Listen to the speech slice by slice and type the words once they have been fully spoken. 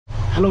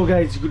Hello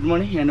guys, good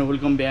morning and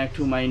welcome back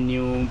to my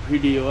new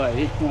video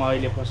है। म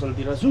अहिले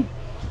पसलतिर छु।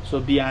 सो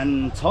बिहान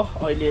छ,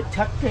 अहिले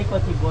ठ्याक्कै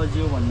कति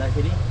बज्यो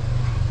भन्दाखेरि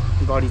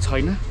घडी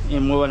छैन,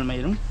 मोबाइलमा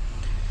हेरौँ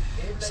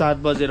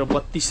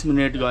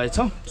 7:32 गएछ।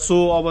 सो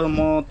अब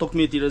म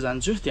तोक्मेतिर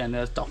जान्छु,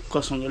 त्यहाँनिर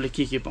टक्कसँगले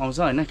के पाउँछ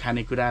होइन,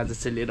 खानेकुरा आज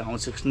चाहिँ लिएर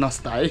आउँछु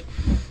नस्ता है।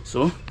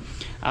 सो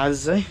आज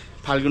चाहिँ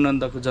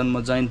फाल्गुनन्दको जन्म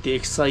जयन्ती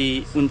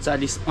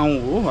 139 औँ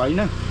हो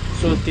होइन।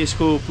 सो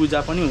त्यसको पूजा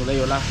पनि हुँदै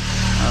होला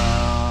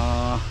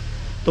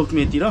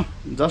तोक्मेतिर,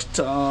 जस्ट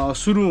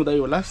सुरु हुँदै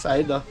होला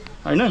सायद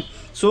होइन।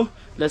 सो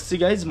लेट्स सी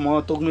गाइज, म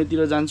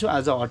तोक्मेतिर जान्छु।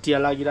 आज हटिया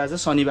लागिरहेछ,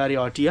 शनिबारे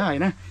हटिया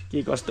होइन।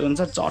 के कस्तो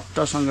हुन्छ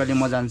चट्टसँगले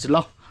म जान्छु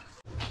ल।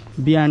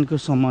 बिहानको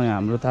समय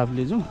हाम्रो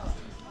ताप्लेजु,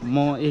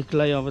 म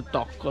एक्लै अब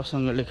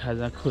टक्कसँगले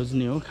खाजा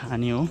खोज्ने हो,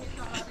 खाने हो।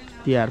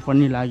 तिहार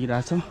पनि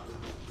लागिरहेछ।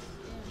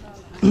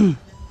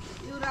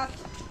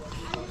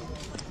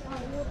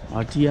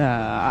 हटिया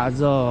आज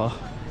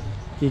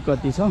के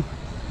कति छ।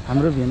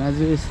 हाम्रो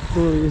भेनाजु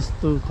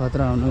यस्तो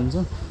खतरा हुनुहुन्छ,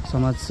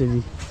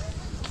 समाजसेवी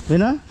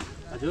होइन।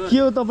 के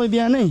हो तपाईँ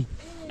बिहानै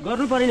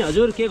गर्नु पर्यो नि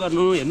हजुर, के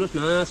गर्नु हेर्नुहोस्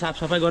न,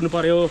 साफसफाइ गर्नु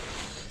पर्यो,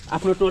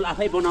 आफ्नो टोल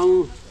आफै बनाऊ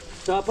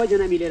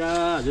सबैजना मिलेर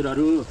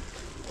हजुरहरू।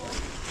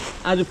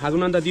 आज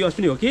फाल्गुनन्द दिवस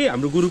पनि हो कि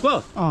हाम्रो गुरुको,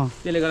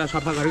 त्यसले गर्दा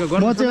सफा गरेको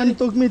गर्नु। म चाहिँ अनि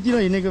तोक्मेतिर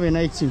हिँडेको भेना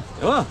एकछिन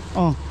हो।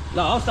 ल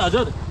हस् त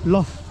हजुर, ल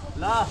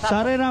ल।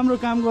 साह्रै राम्रो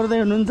काम गर्दै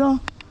हुनुहुन्छ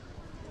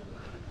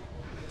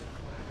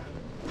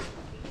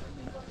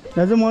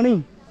दाजु। मर्निङ।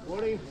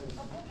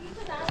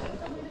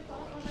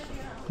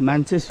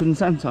 मान्छे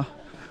सुनसान छ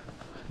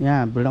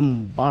यहाँ,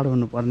 भिडम्बड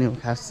हुनुपर्ने हो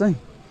खास चाहिँ।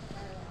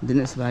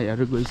 दिनेश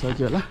भाइहरू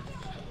गइसक्यो होला।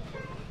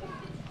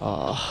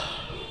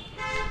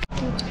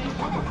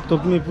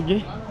 तोक्मे पुगे,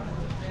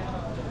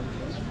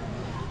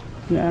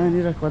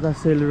 यहाँनिर कता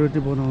सेलरोटी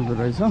बनाउँदो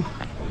रहेछ,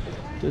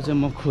 त्यो चाहिँ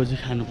म खोजी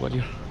खानु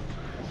पर्यो।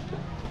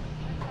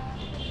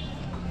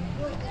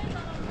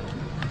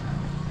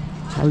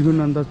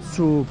 फाल्गुनन्द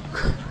चोक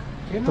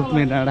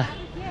तोक्मे डाँडा।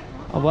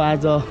 अब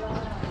आज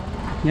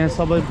यहाँ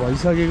सबै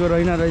भइसकेको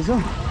रहेछ,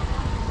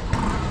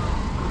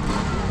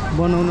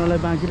 बनाउनलाई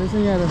बाँकी रहेछ।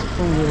 यहाँ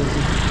पाउँदो रहेछ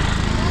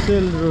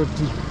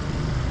सेलरोटी।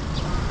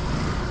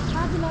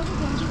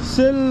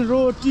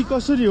 सेलरोटी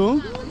कसरी हो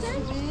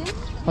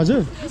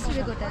हजुर?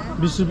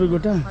 20 रुपियाँ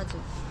गोटा।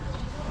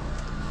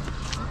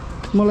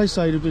 मलाई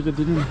 100 रुपियाँको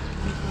दिनु न।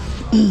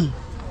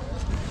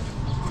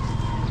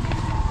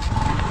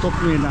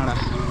 तोक्मे डाँडा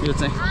यो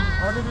चाहिँ।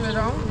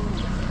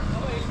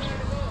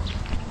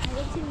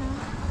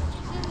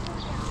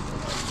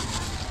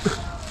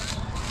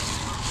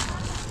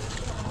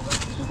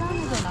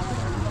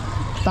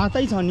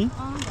 तातै छ नि।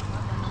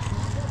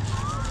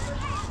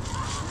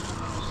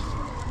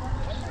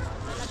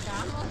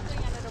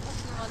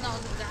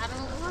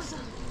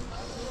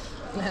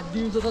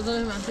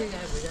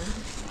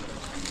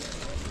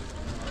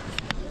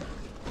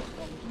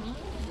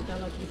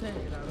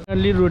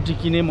 रोटी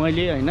किने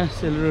मैले होइन,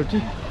 सेलरोटी।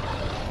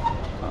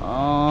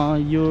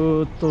 यो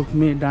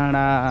तोक्मे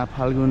डाँडा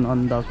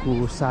फाल्गुनन्दको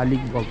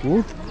शालिग भएको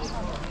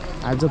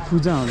आज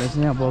पूजा हुँदैछ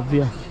यहाँ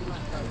भव्य।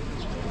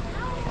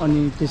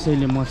 अनि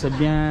त्यसैले म चाहिँ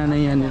बिहानै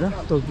यहाँनिर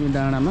तोक्मे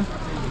डाँडामा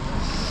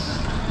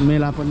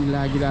मेला पनि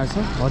लागिरहेछ,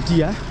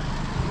 हटिया।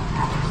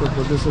 सो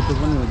फोटोसोटो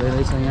पनि हुँदै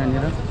रहेछ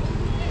यहाँनिर।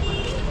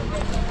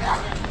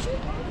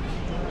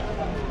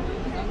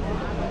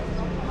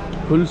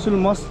 फुलसुल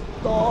मस्त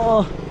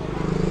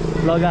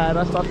लगाएर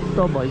चट्ट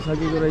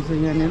भइसकेको रहेछ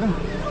यहाँनिर।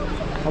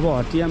 अब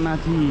हटिया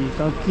माथि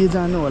त के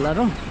जानु होला र,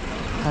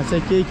 खासै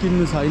केही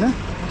किन्नु छैन,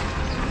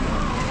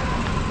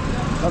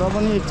 तर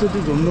पनि एकचोटि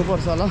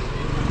घुम्नुपर्छ होला।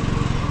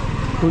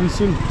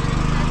 फुलसुल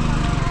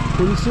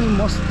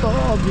मस्त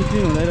बिक्री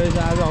हुँदै रहेछ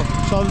आज।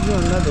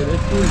 सब्जीभन्दा धेरै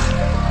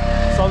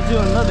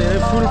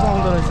फुल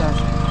पाउँदो रहेछ आज।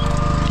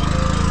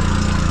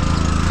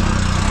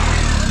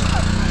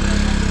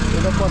 त्यो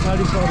त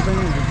पछाडि सर्दैन।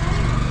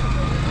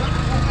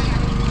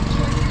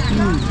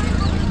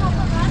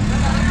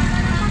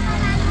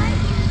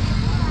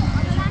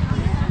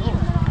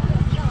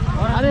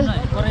 अरे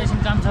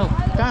काम छ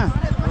कहाँ?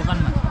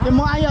 दोकानमा। ए म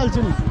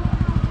आइहाल्छु नि,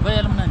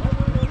 गइहालौँ न।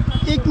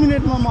 1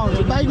 मिनटमा म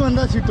आउँछु,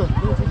 बाइकभन्दा छिटो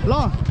ल।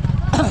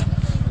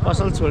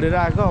 पसल छोडेर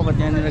आएको, अब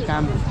त्यहाँनिर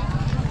काम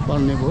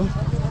पर्ने भयो।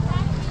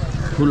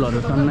 फुलहरू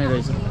टन्नै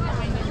रहेछ।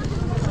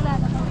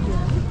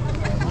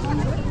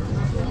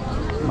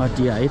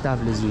 हटिया है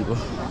ताप्लेजुङको।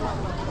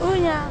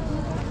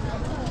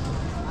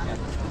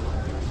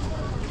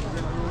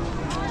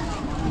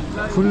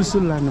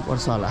 फुलसुल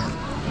लानुपर्छ होला।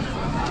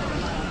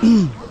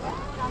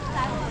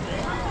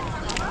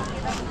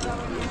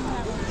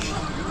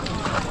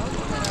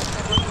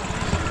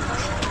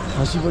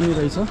 खसी पनि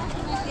रहेछ।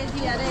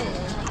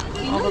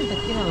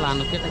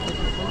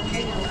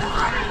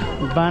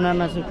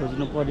 बानाना चाहिँ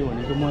खोज्नु पर्यो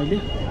भनेको मैले।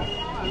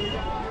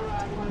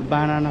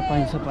 बानाना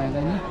पाइन्छ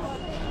पाइँदैन।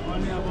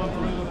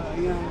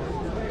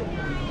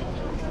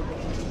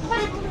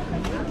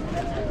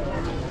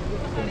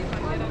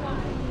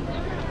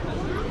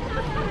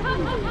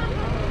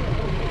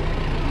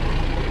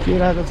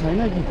 केरा त छैन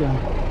कि त्यहाँ।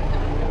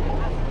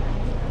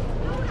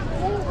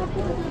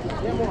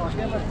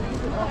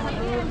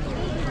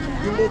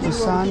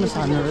 सानो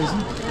सानो रहेछ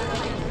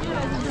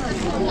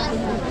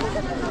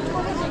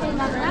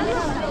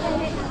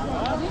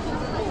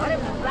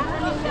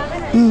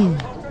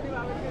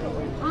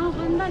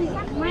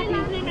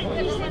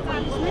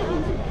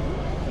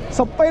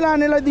सबै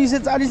लानेलाई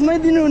 240 मै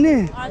दिनुहुने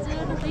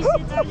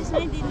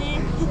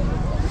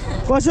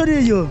कसरी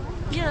यो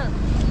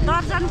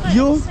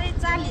यो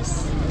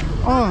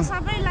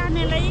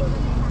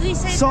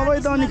सबै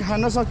त अनि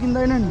खान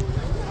सकिँदैन नि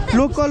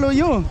लोकल हो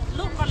यो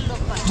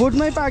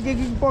बोटमै पाके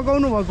कि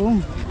पकाउनु भएको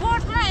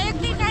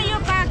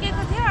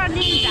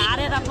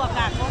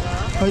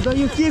खै त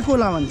यो के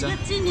कोला भन्छ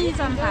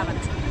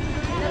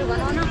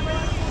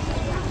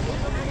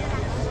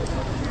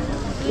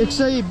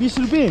 120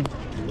 रुपियाँ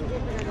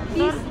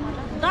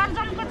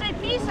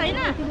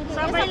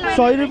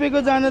 100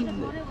 रुपियाँको जान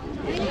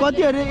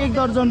कति अरे एक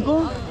दर्जनको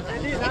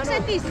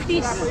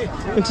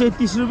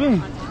 130 रुपियाँ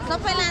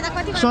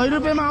 100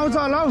 रुपियाँमा आउँछ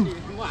होला हौ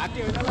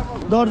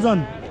दर्जन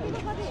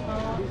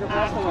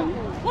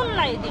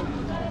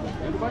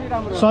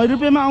 100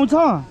 रुपियाँमा आउँछ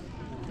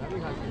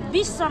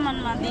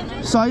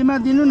 100 मा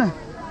दिनु न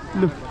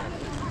लु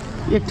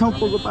एक ठाउँ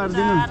पोको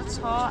पार्दिनु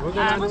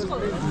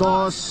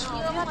 10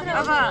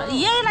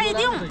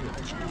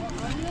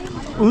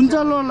 हुन्छ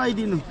ल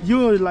लाइदिनु यो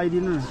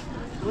लाइदिनु न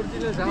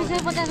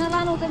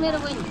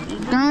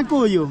कहाँको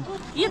हो यो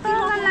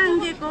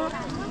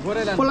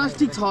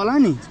प्लास्टिक छ होला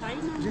नि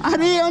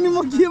अरे अनि म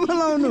के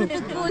बोलाउनु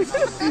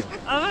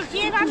अब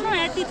के गर्नु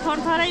यति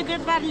थोरै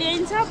व्यापार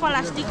ल्याइन्छ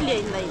प्लास्टिक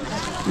ल्याइँदैन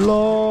ल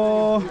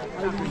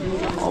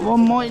अब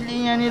मैले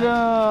यहाँनिर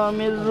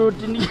मेरो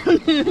रोटी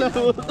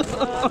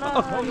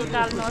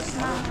निकाल्नुहोस्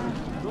न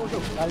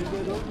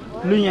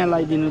लु यहाँ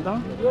लगाइदिनु त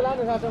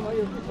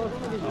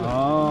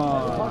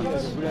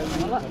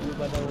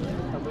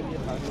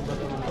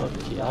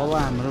अब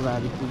हाम्रो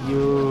भारी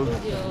पुग्यो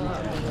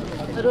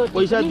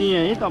पैसा दिएँ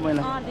है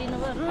तपाईँलाई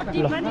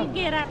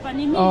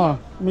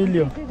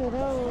मिल्यो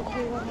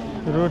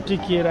रोटी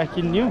केरा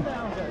किन्यो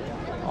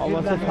अब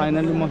चाहिँ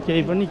फाइनली म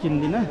केही पनि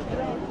किन्दिनँ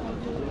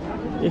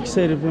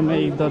 100 रुपियाँमा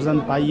एक दर्जन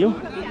पाइयो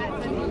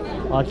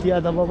हटिया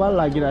त बबाल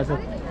लागिरहेछ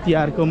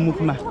तिहारको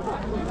मुखमा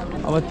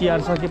अब तिहार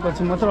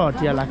सकेपछि मात्र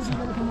हटिया लाग्छ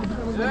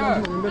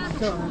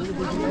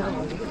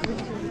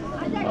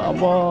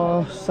अब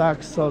साग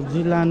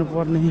सब्जी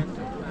लानुपर्ने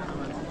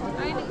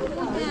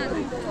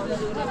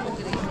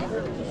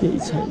केही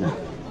छैन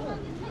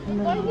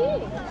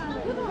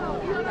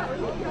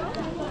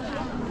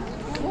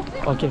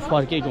ओके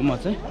फर्केको म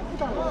चाहिँ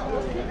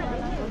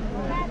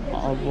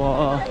अब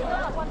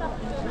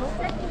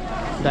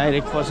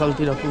डाइरेक्ट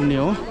पसलतिर पुग्ने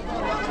हो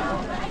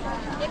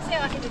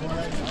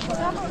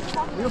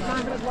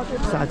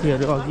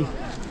साथीहरू अघि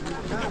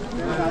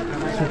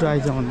छिटो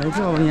आइज भन्दै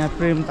थियो अब यहाँ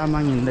प्रेम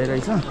तामाङ हिँड्दै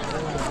रहेछ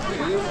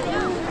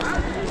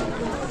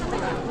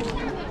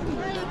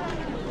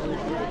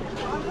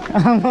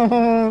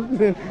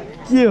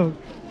के हो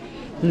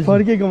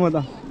फर्केको म त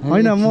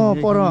होइन म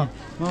पर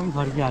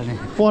फर्किहाल्ने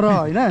पर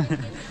होइन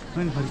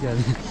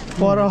फर्किहाल्ने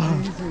पर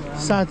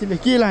साथीले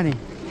के लाने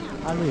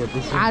आलु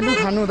हेर्दैछु आलु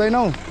खानु हुँदैन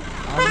हौ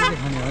आलु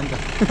खाने हो नि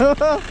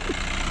त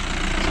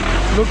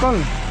लोकल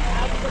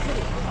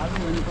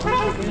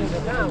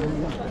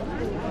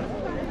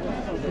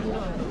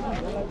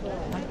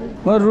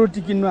म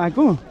रोटी किन्नु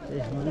आएको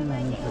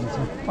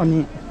अनि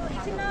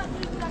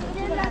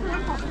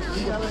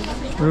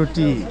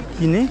रोटी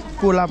किने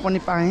कोला पनि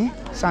पाएँ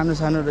सानो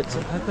सानो रहेछ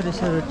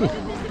रोटी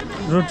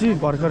रोटी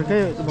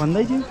भर्खरकै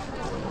भन्दै थियो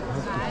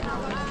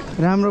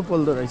राम्रो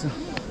पोल्दो रहेछ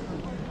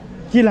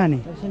के लाने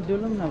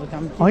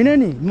होइन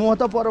नि म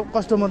त पर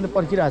कस्टमरले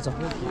पर्खिरहेछ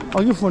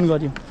अघि फोन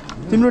गर्यो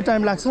तिम्रो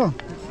टाइम लाग्छ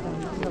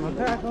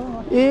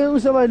ए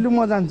उसो भए लु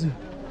म जान्छु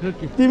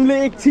तिमीले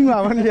एकछिन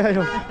भए पनि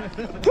ल्यायो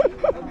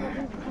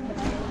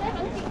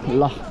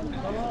ल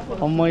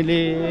अब मैले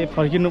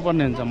फर्किनु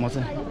पर्ने हुन्छ म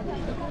चाहिँ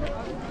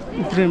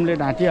प्रेमले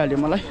ढाँटिहाल्यो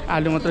मलाई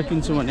आलु मात्र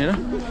किन्छु भनेर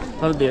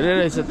तर धेरै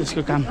रहेछ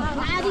त्यसको काम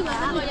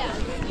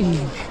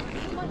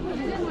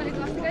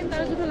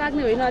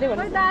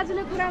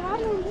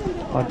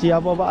हटिया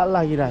बबाल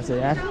लागिरहेछ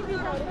यार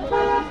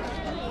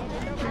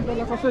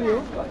कसरी हो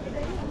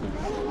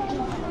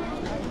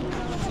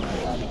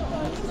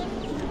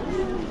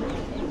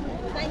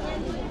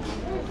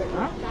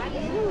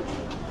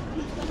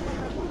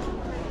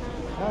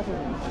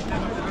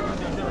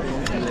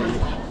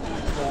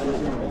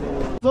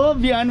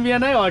बिहान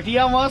बिहानै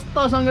हटिया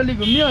मस्तसँगले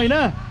घुम्यो होइन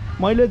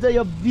मैले चाहिँ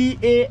यो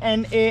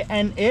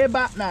BANANA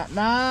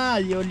बाना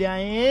यो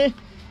ल्याएँ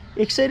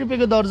 100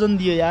 रुपियाँको दर्जन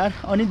दियो यार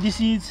अनि दिस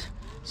इज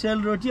सेल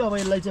रोटी अब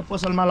यसलाई चाहिँ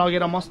पसलमा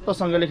लगेर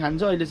मस्तसँगले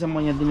खान्छु अहिले चाहिँ म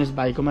यहाँ दिनेश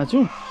भाइकोमा छु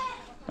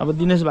अब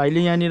दिनेश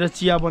भाइले यहाँनिर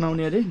चिया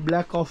बनाउने अरे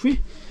ब्ल्याक कफी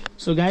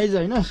सो गाइज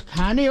होइन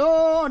खाने हो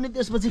अनि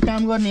त्यसपछि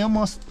काम गर्ने हो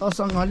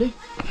मस्तसँगले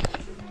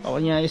अब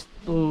यहाँ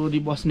यस्तोरी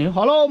बस्ने हो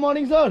हेलो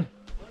मर्निङ सर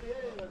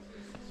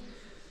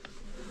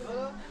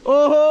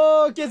ओहो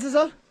के छ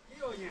सर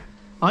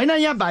होइन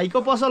यहाँ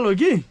भाइको पसल हो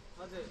कि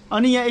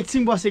अनि यहाँ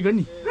एकछिन बसेको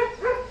नि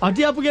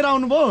हटिया पुगेर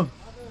आउनुभयो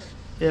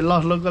ए ल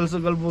लोकल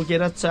सोकल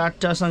बोकेर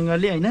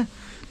चाट्टासँगले होइन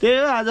त्यही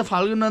हो आज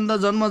फाल्गुनन्द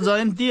जन्म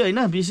जयन्ती होइन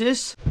विशेष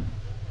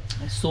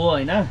सो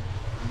होइन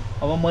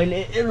अब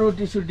मैले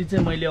रोटी सोटी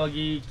चाहिँ मैले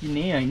अघि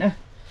किने होइन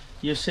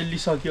यो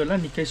सेलिसक्यो होला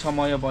निकै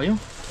समय भयो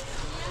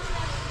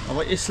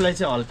अब यसलाई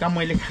चाहिँ हल्का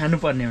मैले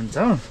खानुपर्ने हुन्छ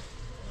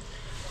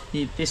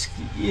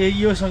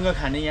योसँग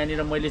खाने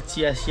यहाँनिर मैले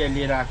चिया सिया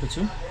लिएर आएको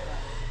छु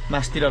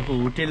मास्तिरको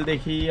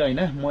होटेलदेखि होइन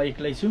म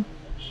एक्लै छु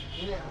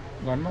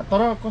घरमा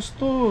तर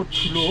कस्तो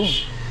ठुलो हो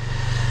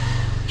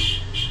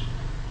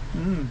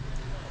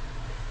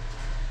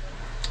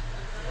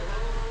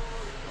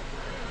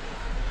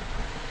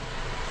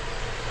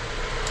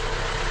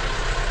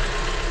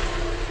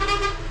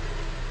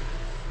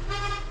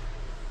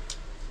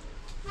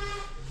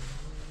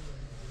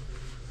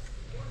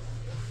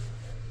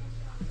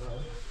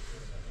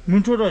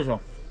मिठो रहेछ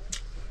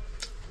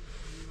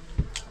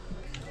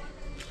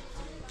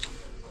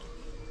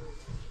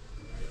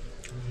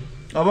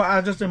अब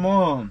आज चाहिँ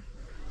म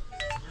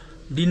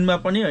दिनमा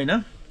पनि होइन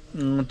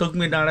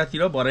तोक्मी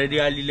डाँडातिर भरे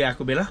रियाली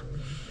ल्याएको बेला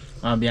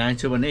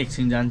भ्याएछु भने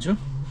एकछिन जान्छु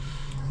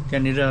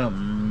त्यहाँनिर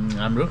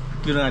हाम्रो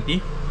किराँती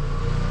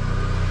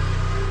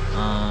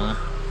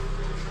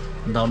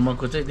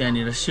धर्मको चाहिँ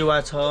त्यहाँनिर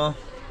सेवा छ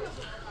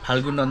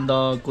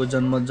फाल्गुनन्दको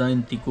जन्म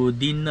जयन्तीको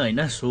दिन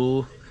होइन सो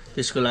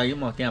त्यसको लागि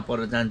म त्यहाँ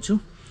पर जान्छु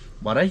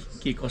भरै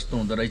के कस्तो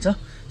हुँदो रहेछ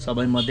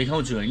सबै म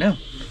देखाउँछु होइन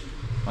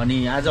अनि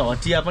आज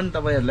हटिया पनि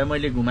तपाईहरुलाई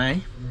मैले घुमाएँ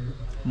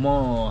म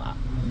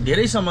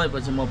धेरै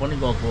समयपछि म पनि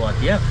गएको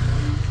हटिया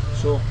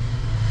सो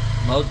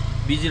बहुत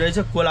बिजी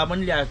रहेछ कोला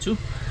पनि ल्याएको छु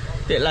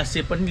तेला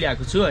सेप पनि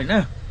ल्याएको छु हैन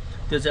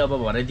त्यो चाहिँ अब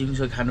भरे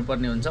दिउँसो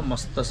खानुपर्ने हुन्छ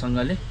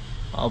मस्तसँगले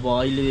अब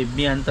अहिले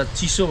बिहान त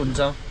चिसो हुन्छ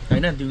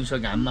हैन दिउँसो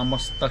घाममा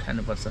मस्त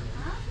खानुपर्छ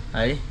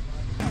है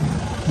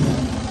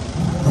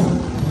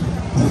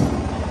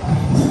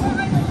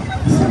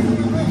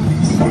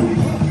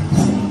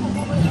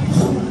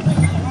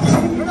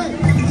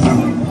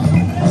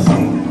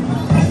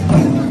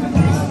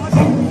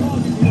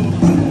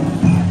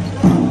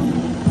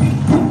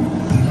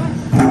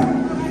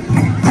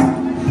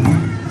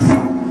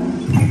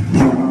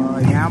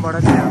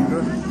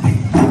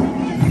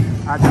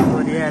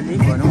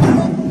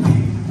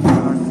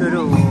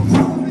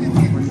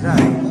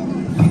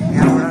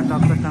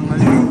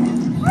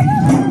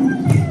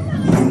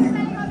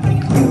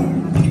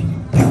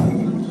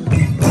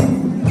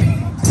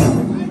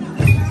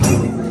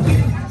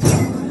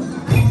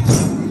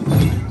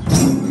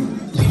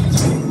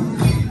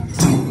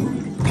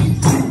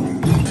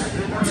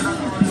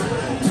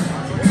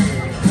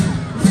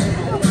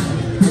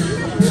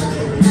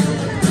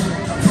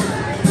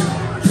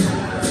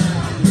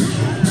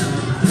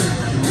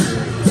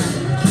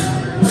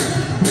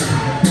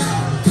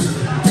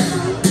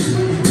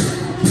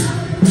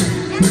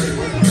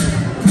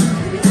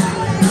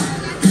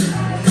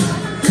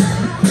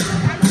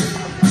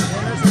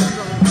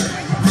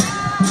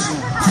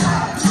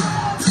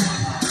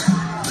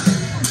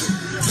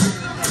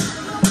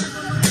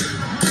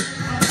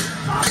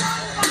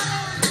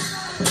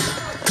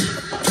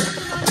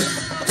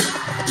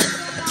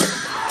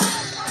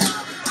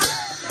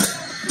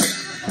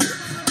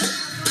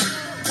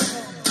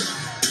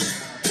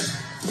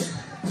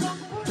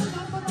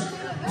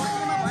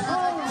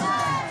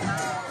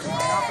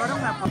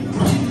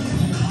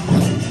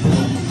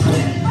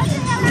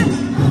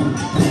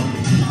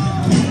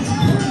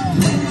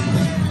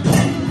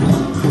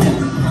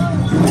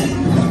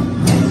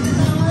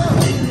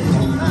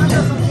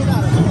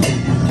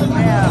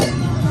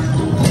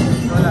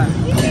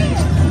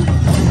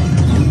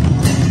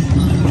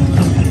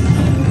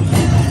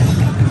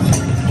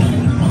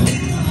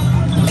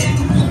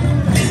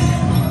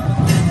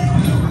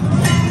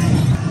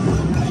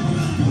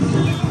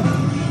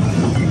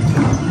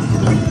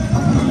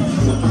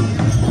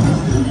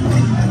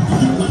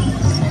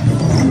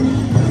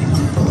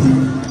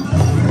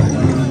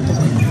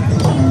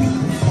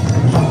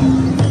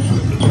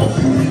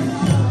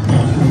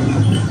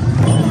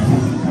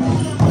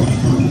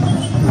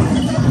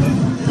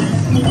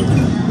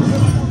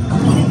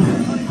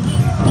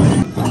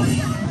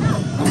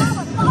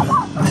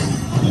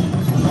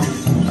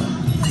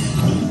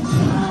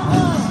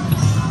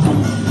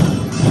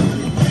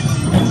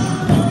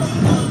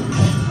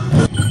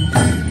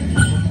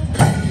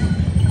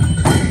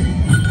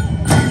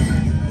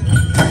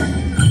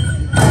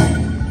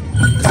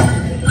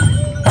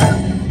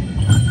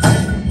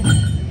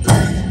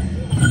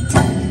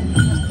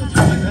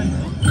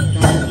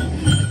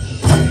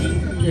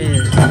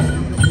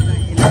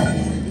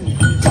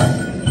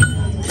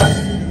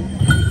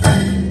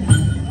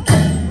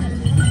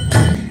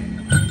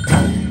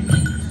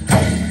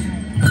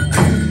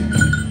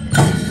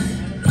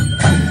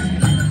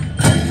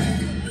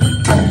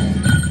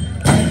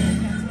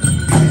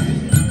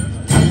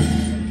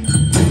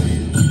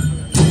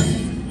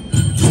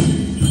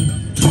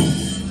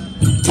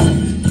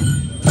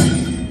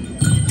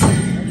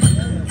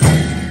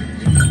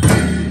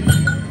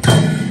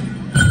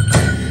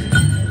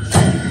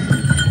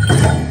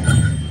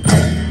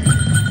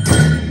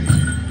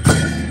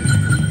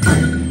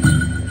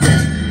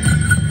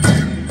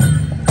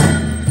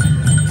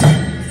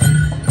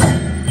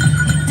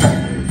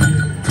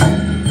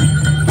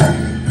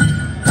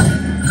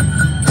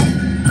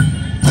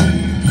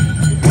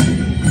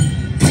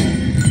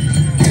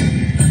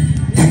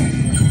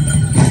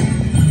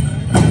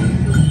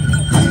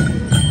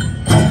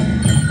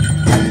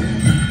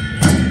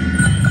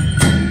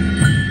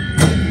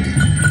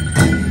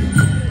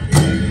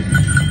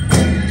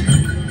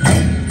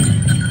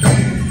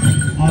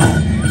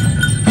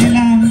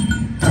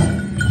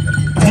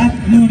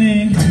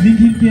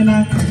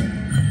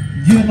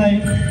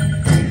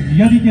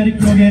आधिकारिक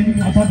लोगेन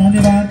अथवा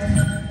धन्यवाद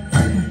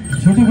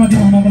छोटो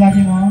गरिदिनु हुनको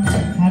लागि म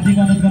हार्दिक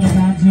अनुरोध गर्न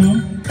चाहन्छु।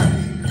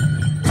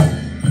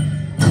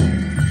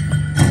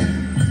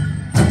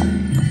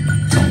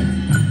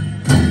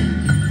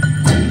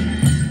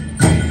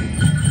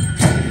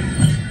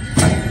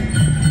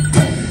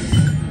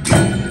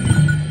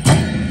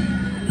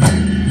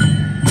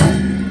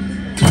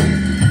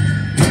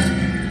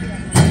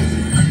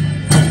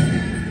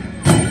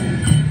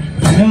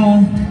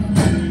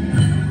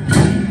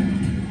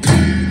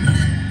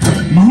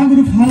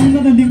 महागुरु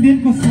फाल्गुनन्द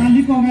लिङ्गदेनको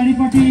शालीको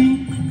अगाडिपट्टि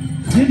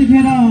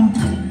यतिखेर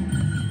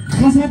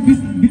प्रसाद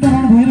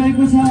वितरण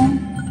भइरहेको छ।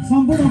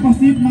 सम्पूर्ण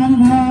उपस्थित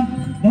महानुभाव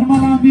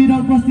धर्मावलम्बी र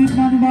उपस्थित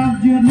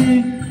महानुभावजीहरूले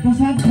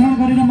प्रसाद ग्रहण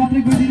गरेर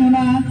मात्रै गइदिनु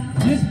होला।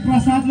 यस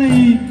प्रसादले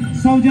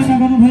सौजन्य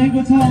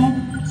गर्नुभएको छ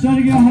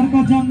स्वर्गीय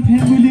हर्कजङ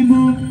फेम्बु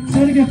लिम्बू,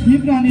 स्वर्गीय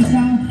फिप रानी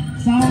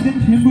साउदेन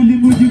फेम्बु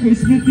लिम्बूजीको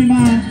स्मृतिमा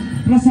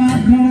प्रसाद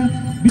ग्रहण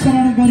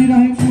वितरण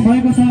गरिरहेको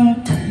भएको छ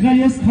र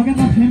यस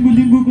खगेन्द्र फेम्बु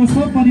लिम्बूको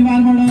सब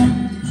परिवारबाट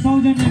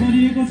सौजन्य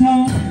गरिएको छ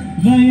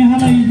र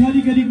यहाँलाई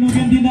आधिकारिक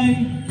नोगेन दिँदै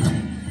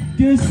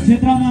त्यस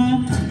क्षेत्रमा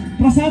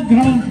प्रसाद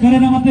ग्रहण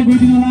गरेर मात्रै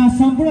गइदिनु होला।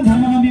 सम्पूर्ण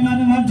धर्मावलम्बी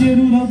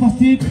महानुभावजीहरू र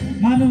उपस्थित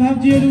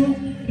महानुभावजीहरू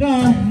र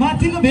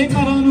माथिल्लो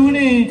भेगमा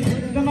रहनुहुने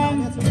तमाम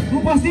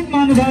उपस्थित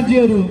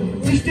महानुभावजीहरू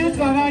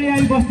स्टेजको अगाडि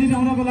आइबस्दिन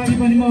हुनको लागि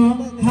पनि म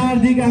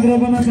हार्दिक आग्रह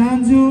गर्न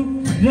चाहन्छु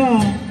र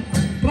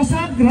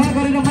प्रसाद ग्रहण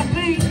गरेर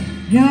मात्रै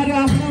यहाँहरू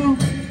आफ्नो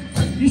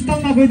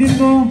स्थलमा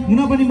गइदिनु हुन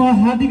पनि म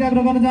हार्दिक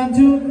आग्रह गर्न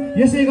चाहन्छु।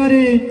 यसै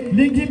गरी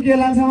लिङ्गिम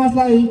केलान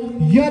समाजलाई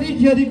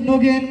यदिक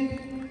नोगेन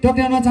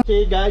टक्राउन चाहन्छु।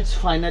 गाइज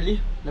फाइनली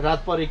रात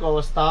परेको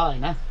अवस्था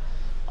होइन।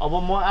 अब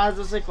म आज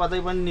चाहिँ कतै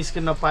पनि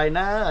निस्किन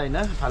पाइनँ होइन।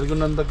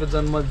 फाल्गुनन्दको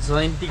जन्म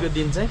जयन्तीको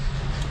दिन चाहिँ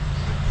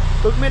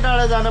टोकमे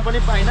डाँडा जान पनि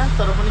पाइनँ,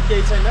 तर पनि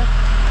केही छैन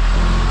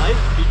है।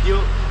 भिडियो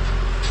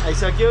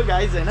आइसक्यो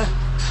गाइज होइन।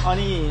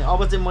 अनि अब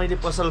चाहिँ मैले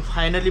पसल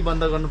फाइनली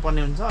बन्द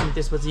गर्नुपर्ने हुन्छ। अनि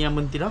त्यसपछि यहाँ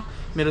मुनतिर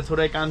मेरो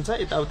थोरै काम छ,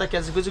 यताउता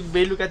क्याचुकुचुक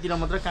बेलुकातिर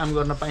मात्र काम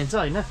गर्न पाइन्छ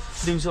होइन।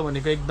 दिउँसो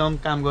भनेको एकदम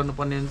काम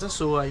गर्नुपर्ने हुन्छ।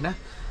 सो होइन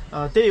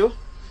त्यही हो।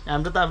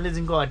 हाम्रो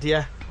ताप्लेजुङको हटिया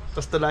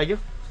कस्तो लाग्यो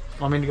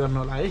कमेन्ट गर्नु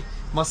होला है।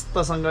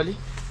 मस्तसँगले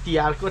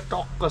तिहारको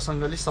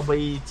टक्कसँगले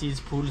सबै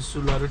चिज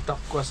फुलसुलहरू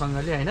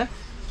टक्कसँगले होइन।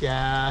 क्या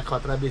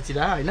खतरा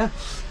बेचिरह होइन।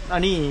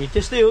 अनि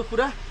त्यस्तै हो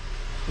कुरा,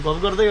 गफ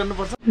गर्दै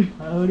गर्नुपर्छ।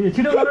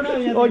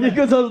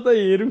 अघिको जस्तो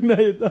हेरौँ न,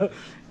 यता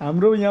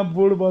हाम्रो यहाँ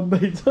बोर्ड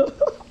बन्दैछ।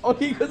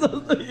 अघिको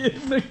जस्तो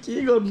हेरौँ न के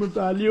गर्नु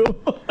थाल्यो।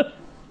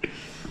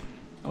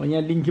 अब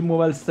यहाँ लिङ्की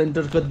मोबाइल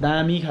सेन्टरको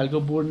दामी खालको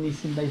बोर्ड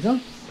निस्किँदैछ।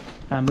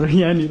 हाम्रो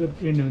यहाँनिर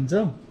प्रिन्ट हुन्छ,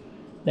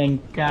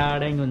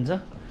 ड्याङ हुन्छ।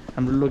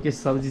 हाम्रो लोकेश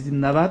सब्जी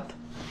जिन्दाबाद।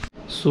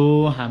 सो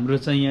हाम्रो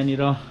चाहिँ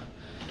यहाँनिर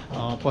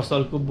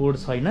पसलको बोर्ड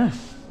छैन।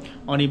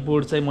 अनि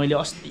बोर्ड चाहिँ मैले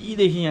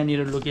अस्तिदेखि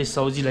यहाँनिर लोकेश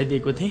साउजीलाई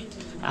दिएको थिएँ।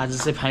 आज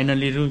चाहिँ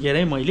फाइनली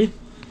रुकेरै मैले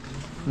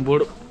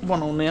बोर्ड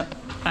बनाउन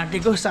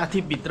आँटेको।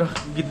 साथीभित्र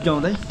गीत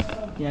गाउँदै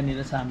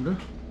यहाँनिर छ हाम्रो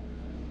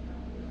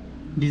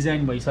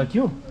डिजाइन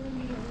भइसक्यो।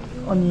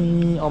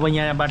 अनि अब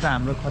यहाँबाट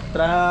हाम्रो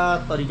खतरा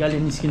तरिकाले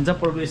निस्किन्छ।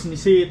 प्रोग्रेस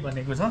निषेध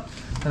भनेको छ,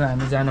 तर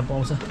हामी जान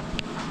पाउँछ।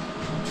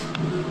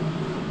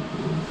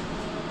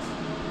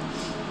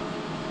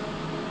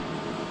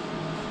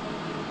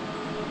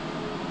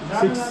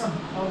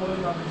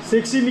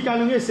 सेक्सी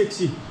निकालूंगे,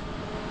 सेक्सी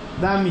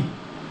दामी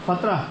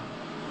खतरा।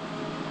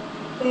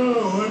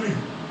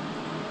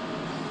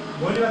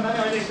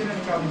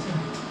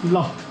 ल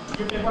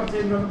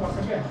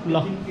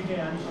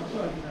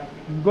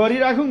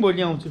गरिराखौँ,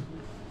 भोलि आउँछु।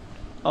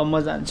 अब म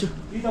जान्छु।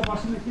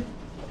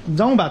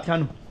 जाउँ भात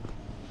खानु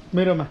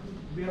मेरोमा,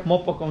 म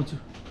पकाउँछु।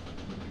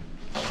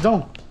 जाउँ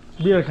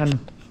बियर खानु,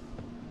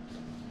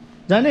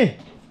 जाने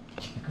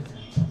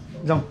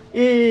जाउँ।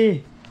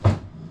 ए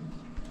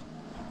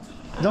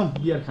जाउँ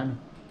बियर खानु।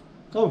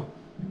 औ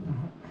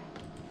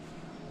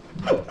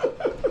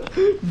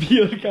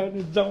बियर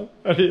खानु जाउँ।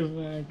 अरे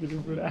माँ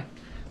पुरा